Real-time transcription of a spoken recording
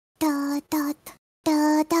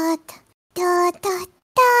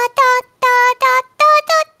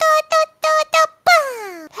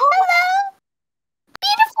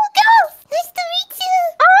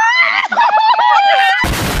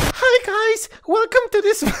Welcome to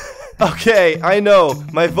this. Okay, I know,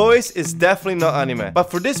 my voice is definitely not anime, but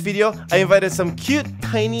for this video, I invited some cute,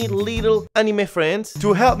 tiny, little anime friends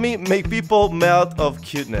to help me make people melt of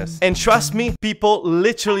cuteness. And trust me, people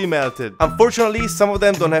literally melted. Unfortunately, some of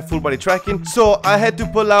them don't have full body tracking, so I had to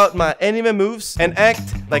pull out my anime moves and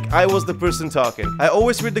act like I was the person talking. I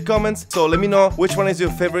always read the comments, so let me know which one is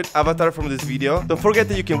your favorite avatar from this video. Don't forget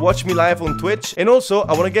that you can watch me live on Twitch, and also,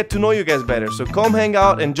 I want to get to know you guys better, so come hang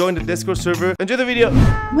out and join the Discord server. Enjoy the video.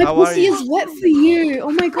 My pussy is wet for you.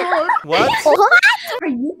 Oh my god. What? Are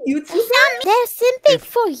you YouTuber? They're simping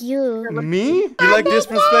for you. Me? You like this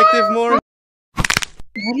perspective more?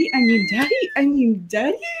 Daddy?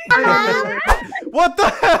 What the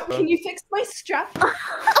hell? Can you fix my strap?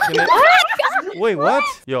 Wait, what?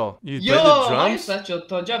 Yo, you play the drums?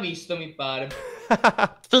 T'ho già visto, mi pare.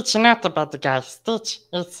 Stitch, not about the guy. Stitch,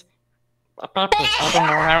 it's a puppy. I don't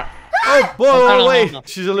know how. Oh, boy, wait.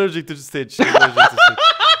 She's allergic to the Stitch. She's allergic to Stitch.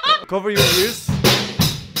 Cover your ears.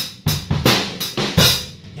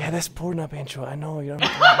 Yeah, that's Pornhub intro. I know, you don't know.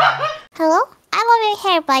 Hello? I love your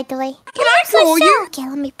hair, by the way. Can I call you? Okay,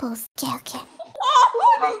 let me pose. Okay.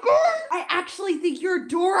 Oh my god! I actually think you're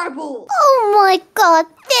adorable. Oh my god,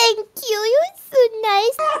 thank you. You're so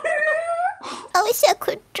nice. I wish I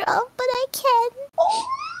could draw, but I can't.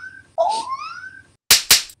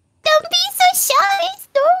 Don't be so shy. It's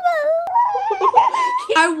normal.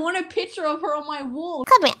 I want a picture of her on my wall.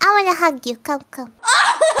 Come here. I want to hug you. Come.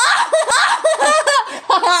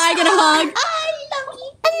 I get a hug.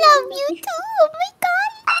 I love you too. Oh my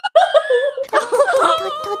god.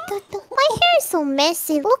 My hair is so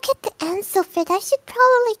messy. Look at the ends of it. I should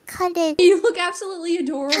probably cut it. You look absolutely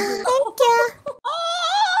adorable. Thank you.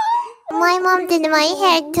 My mom did my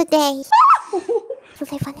hair today. Do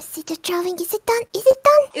they want to see the drawing? Is it done?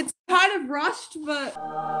 It's kind of rushed, but... Oh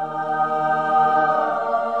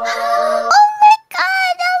my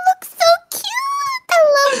god, that looks so cute! I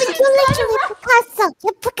love it. You're literally Picasso.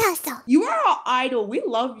 You're Picasso. You are our idol. We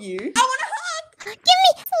love you. I want a hug. Give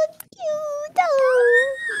me. So cute. Oh.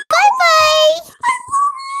 Bye-bye.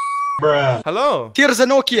 Bruh. Hello. Here's a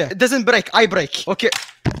Nokia. It doesn't break. I break. Okay.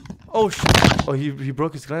 Oh, oh, he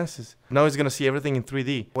broke his glasses. Now he's gonna see everything in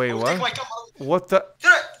 3D. Wait, what? What the?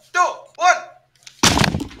 3, 2, 1.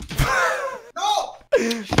 No!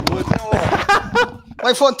 What? No!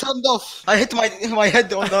 My phone turned off. I hit my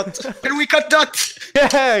head on that. Can we cut that?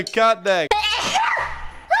 Yeah, cut that.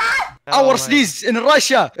 Our sneeze in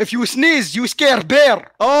Russia. If you sneeze, you scare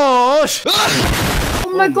bear. Oh,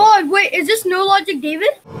 Oh my god, wait, is this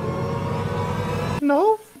NoLogicDavid?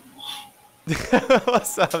 no.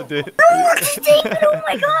 What's up, dude? NoLogicDavid, oh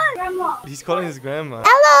my god! Grandma. He's calling his grandma.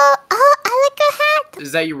 Hello. Oh, I like your hat.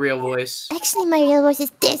 Is that your real voice? Actually, my real voice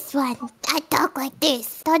is this one. I talk like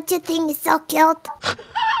this. Don't you think it's so cute?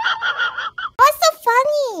 What's so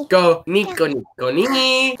funny? Go, Nico, Nico,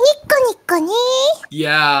 Nini. Nico ni.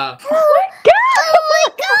 Yeah. Oh my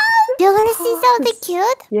god! You wanna see something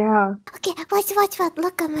cute? Yeah. Okay, watch.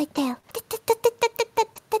 Look at my tail.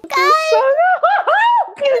 Guys!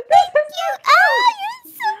 Thank you! Oh, you're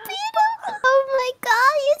so beautiful! Oh my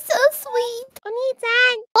god, you're so sweet!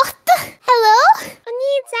 Oni-chan! What the? Hello?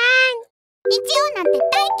 Oni-chan!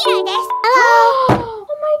 Hello!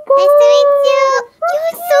 Oh my god! Nice to meet you!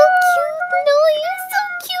 You're so cute! No, you're so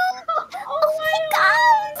cute! Oh my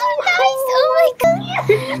god! So nice! Oh my god!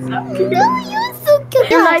 No, you're so cute!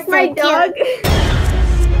 You like my dog?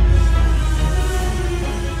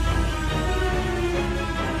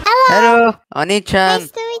 Hello, Oni-chan.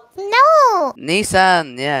 Nice to meet you! No!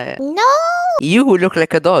 Nissan, yeah. No! You look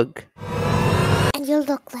like a dog. And you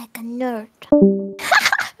look like a nerd.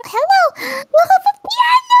 Hello! We have a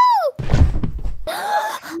piano!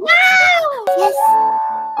 Wow! Yes!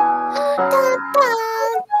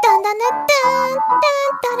 Dun dun dun dun dun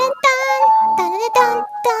dun dun dun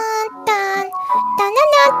dun dun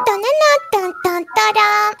dun dun dun dun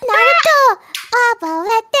dun. Naruto! 覚え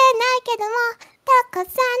てないけどもたく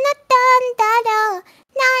さんのどんだろう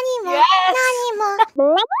何も何も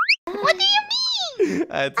What do you mean?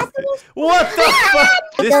 What the fuck?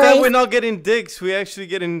 This time we're not getting dicks, we're actually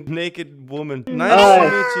getting naked woman. Nice to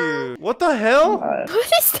meet you. What the hell? What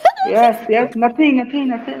is that? Yes, nothing.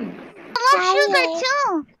 Sugar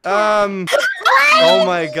too. Oh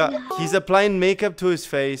my god. He's applying makeup to his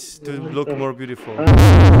face to look more beautiful.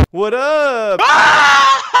 What up?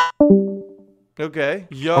 Okay.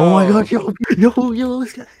 Yo. Oh my god, yo.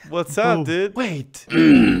 What's up, dude? Wait.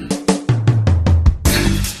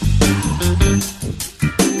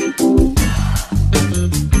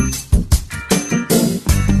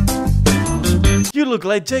 You look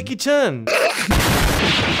like Jackie Chan.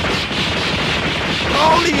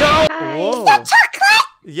 Holy hell! Whoa. Chocolate?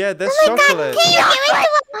 Yeah, that's Oh my God, chocolate. can you give it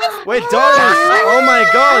to us? Wait, Doris! Oh my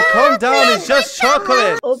God, calm down. It's just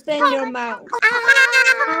chocolate. Open your mouth.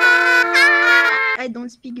 I don't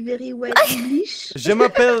speak very well English. Je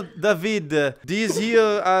m'appelle David. These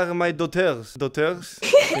here are my daughters. Daughters?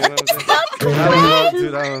 You know what I'm saying? I don't know,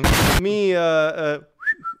 dude. I don't know. Me,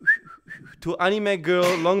 to anime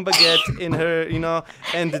girl, long baguette in her, you know,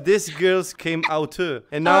 and this girls came out too.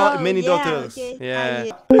 And now many daughters. Okay.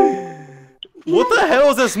 Yeah. What the hell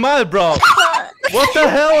was the smile, bro? What the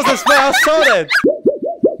hell was the smile? I saw that.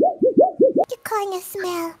 You kind of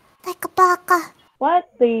smell like a baka. What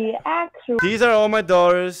the actual? These are all my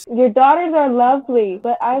daughters. Your daughters are lovely,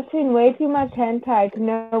 but I've seen way too much hentai to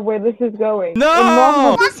know where this is going.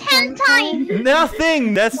 No! What's hentai?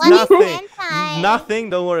 Nothing! That's What is nothing. hentai? Nothing,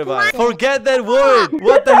 don't worry about it. Forget that word!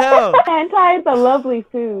 What the hell? Hentai is a lovely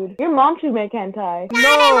food. Your mom should make hentai. I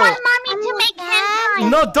No! want mommy to make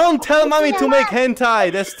hentai. No, don't tell mommy to make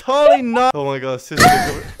hentai. That's totally not. Oh my God, sister.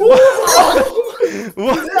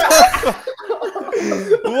 What the?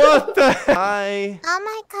 What the? Hi. Oh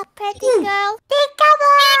my God, pretty girl. Peekaboo!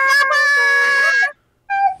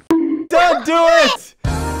 Don't do it!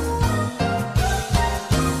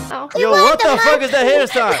 Yo, what the fuck is that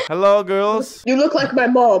hairstyle? Hello, girls. You look like my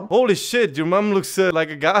mom. Holy shit, your mom looks like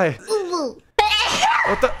a guy.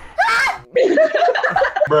 What the?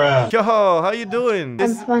 Bruh. Yo, how you doing?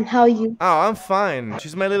 I'm fine. How are you? Oh, I'm fine.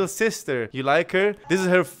 She's my little sister. You like her? This is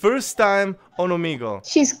her first time on Omegle.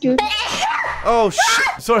 She's cute. Oh,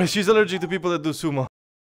 shit. Sorry, she's allergic to people that do sumo.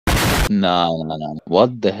 No.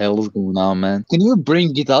 What the hell is going on, man? Can you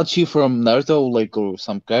bring Itachi from Naruto, like, or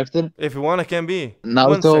some character? If you want, I can be.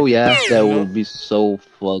 Naruto, yeah, that would be so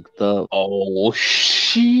fucked up. Oh,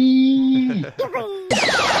 shit. Holy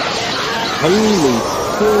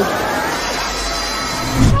shit.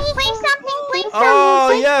 Play something, play something.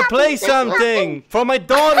 Oh, yeah, play something for my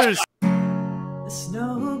daughters. The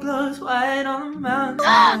snow glows white on the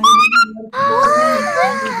mountain.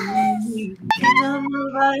 Kingdom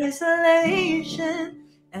of isolation,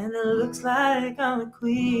 and it looks like I'm a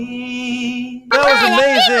queen. That was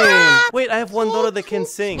amazing. Wait, I have one daughter that can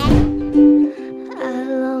sing. A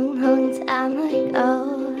long time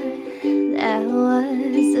ago, there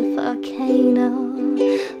was a volcano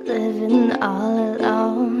living all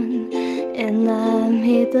alone in the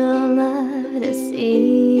middle of the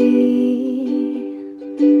sea.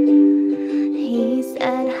 He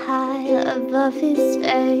sat high above his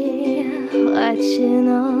bay, watching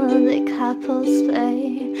all the couples play,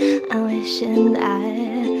 and wishing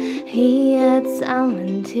that he had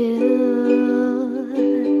someone too.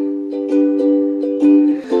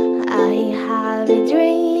 I have a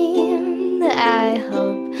dream that I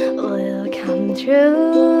hope will come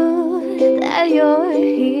true, that you're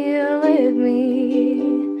here with me,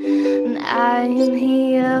 and I'm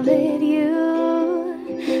here with you.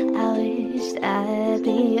 I wish that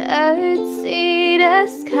the earth see the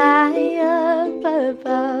sky up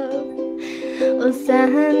above will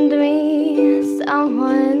send me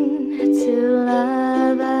someone to love.